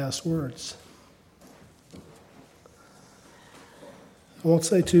her last words. I won't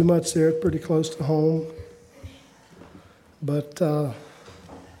say too much there, it's pretty close to home. But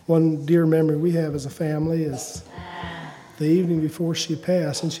one dear memory we have as a family is the evening before she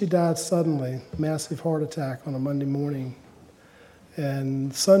passed, and she died suddenly, massive heart attack on a Monday morning.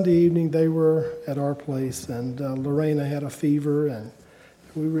 And Sunday evening they were at our place, and Lorena had a fever, and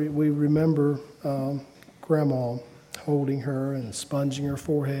we remember Grandma, holding her and sponging her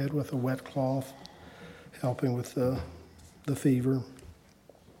forehead with a wet cloth, helping with the fever.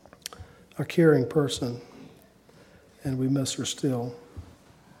 A caring person, and we miss her still.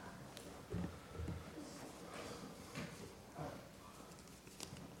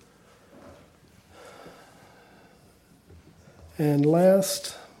 And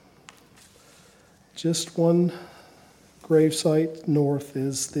last, just one gravesite north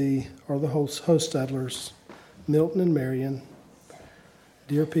are the Hostettlers, Milton and Marion,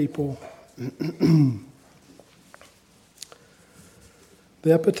 dear people. The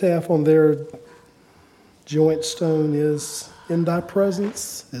epitaph on their joint stone is, "In thy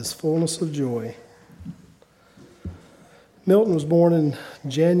presence is fullness of joy." Milton was born in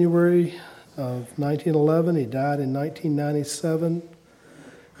January of 1911. He died in 1997.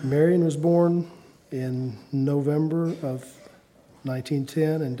 Marion was born in November of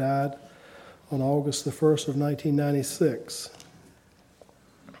 1910 and died on August the 1st of 1996.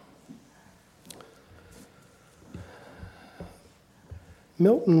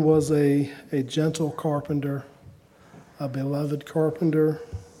 Milton was a gentle carpenter, a beloved carpenter,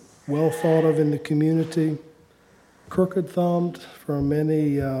 well thought of in the community, crooked-thumbed for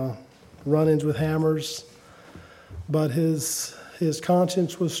many run-ins with hammers, but his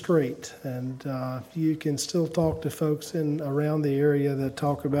conscience was straight, and you can still talk to folks around the area that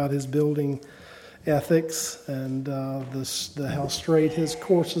talk about his building ethics and how straight his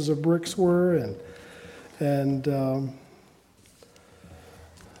courses of bricks were, and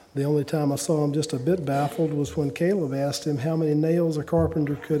the only time I saw him just a bit baffled was when Caleb asked him how many nails a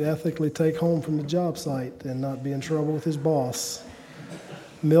carpenter could ethically take home from the job site and not be in trouble with his boss.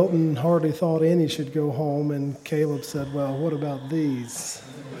 Milton hardly thought any should go home, and Caleb said, "Well, what about these?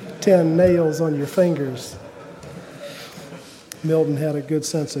 10 nails on your fingers." Milton had a good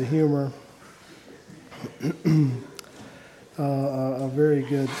sense of humor, a very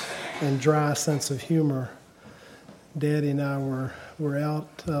good and dry sense of humor. Daddy and I were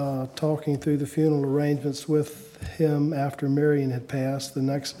out talking through the funeral arrangements with him after Marion had passed the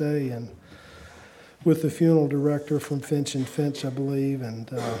next day, and with the funeral director from Finch and Finch, I believe, and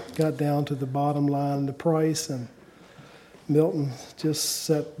got down to the bottom line, the price, and Milton just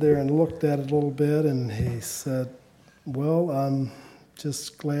sat there and looked at it a little bit, and he said, "Well, I'm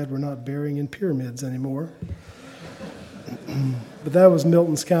just glad we're not burying in pyramids anymore." But that was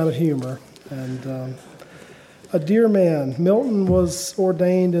Milton's kind of humor, and a dear man. Milton was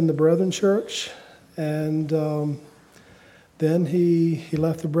ordained in the Brethren Church, and then he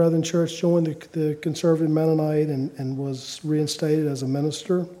left the Brethren Church, joined the Conservative Mennonite, and was reinstated as a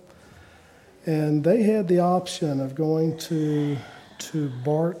minister. And they had the option of going to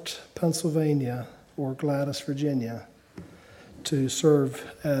Bart, Pennsylvania, or Gladys, Virginia, to serve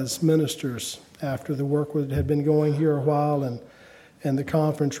as ministers after the work had been going here a while, and the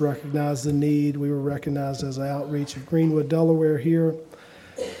conference recognized the need. We were recognized as an outreach of Greenwood, Delaware here,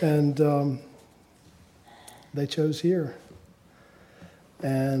 and they chose here.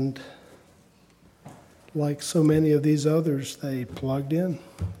 And like so many of these others, they plugged in,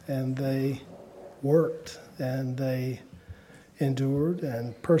 and they worked, and they endured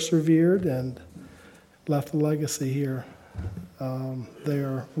and persevered and left a legacy here. They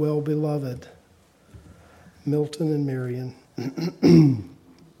are well beloved, Milton and Marion.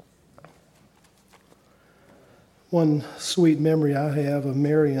 One sweet memory I have of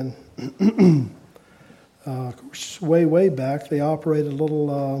Marion, of course, way back, they operated a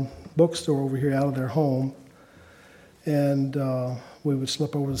little bookstore over here out of their home, and we would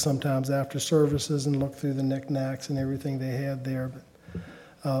slip over sometimes after services and look through the knickknacks and everything they had there.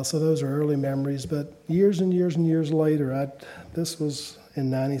 So those are early memories, but years and years and years later, this was in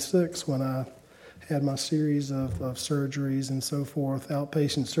 '96 when I had my series of surgeries and so forth,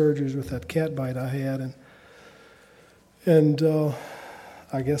 outpatient surgeries with that cat bite I had, and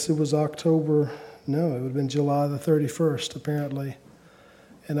I guess it was it would have been July the 31st apparently,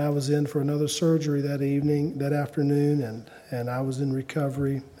 and I was in for another surgery that afternoon, and I was in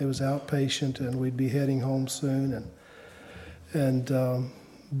recovery. It was outpatient, and we'd be heading home soon, and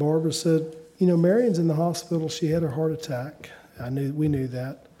Barbara said, "Marion's in the hospital. She had a heart attack." We knew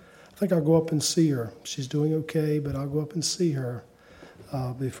that. "I think I'll go up and see her. She's doing okay, but I'll go up and see her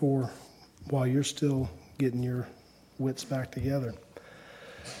while you're still getting your wits back together."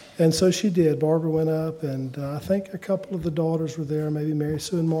 And so she did. Barbara went up, and I think a couple of the daughters were there, maybe Mary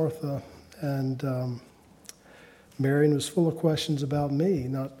Sue and Martha. And Marion was full of questions about me,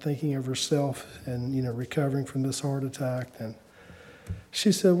 not thinking of herself and, recovering from this heart attack. And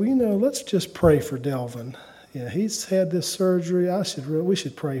she said, "Well, let's just pray for Delvin. he's had this surgery. We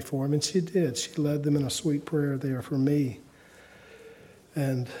should pray for him. And she did. She led them in a sweet prayer there for me.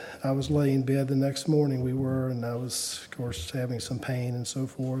 And I was laying in bed the next morning, and I was, of course, having some pain and so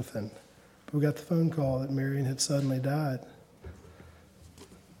forth. And we got the phone call that Marion had suddenly died.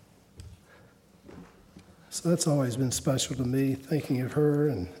 So that's always been special to me, thinking of her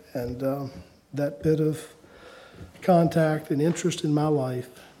and that bit of contact and interest in my life.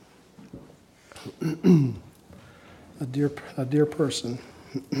 A dear person.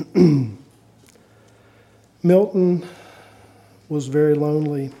 Milton was very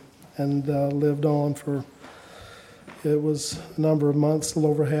lonely and lived on for, it was a number of months, a little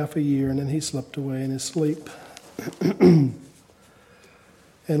over half a year, and then he slipped away in his sleep and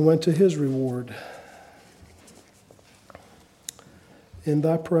went to his reward. In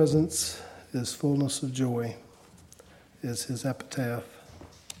thy presence is fullness of joy, is his epitaph.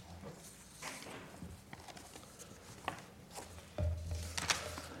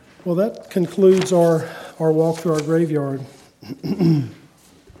 Well, that concludes our walk through our graveyard.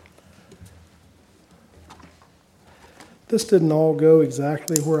 This didn't all go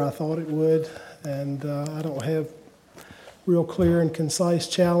exactly where I thought it would, and I don't have real clear and concise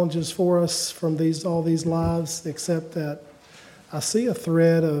challenges for us from all these lives, except that I see a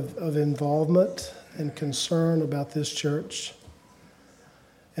thread of involvement and concern about this church,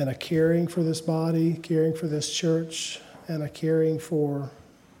 and a caring for this body, caring for this church, and a caring for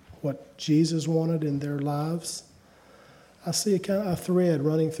what Jesus wanted in their lives. I see a kind of a thread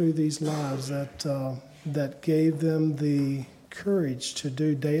running through these lives that gave them the courage to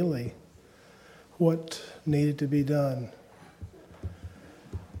do daily what needed to be done.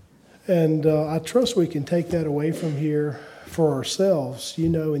 And I trust we can take that away from here for ourselves. You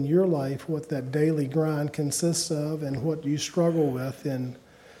know in your life what that daily grind consists of and what you struggle with in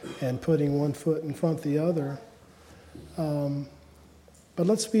putting one foot in front of the other. But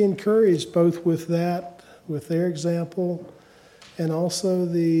let's be encouraged both with that, with their example, and also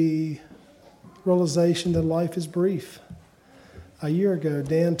the realization that life is brief. A year ago,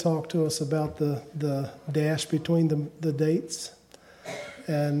 Dan talked to us about the dash between the dates.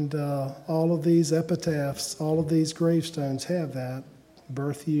 And all of these epitaphs, all of these gravestones have that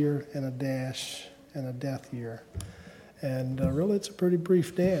birth year and a dash and a death year. And really, it's a pretty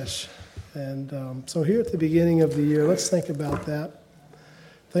brief dash. And so here at the beginning of the year, let's think about that.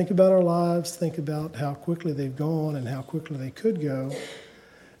 Think about our lives. Think about how quickly they've gone and how quickly they could go.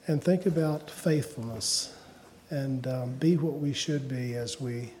 And think about faithfulness and be what we should be as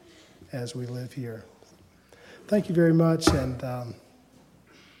we live here. Thank you very much, and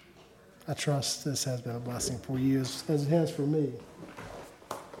I trust this has been a blessing for you as it has for me.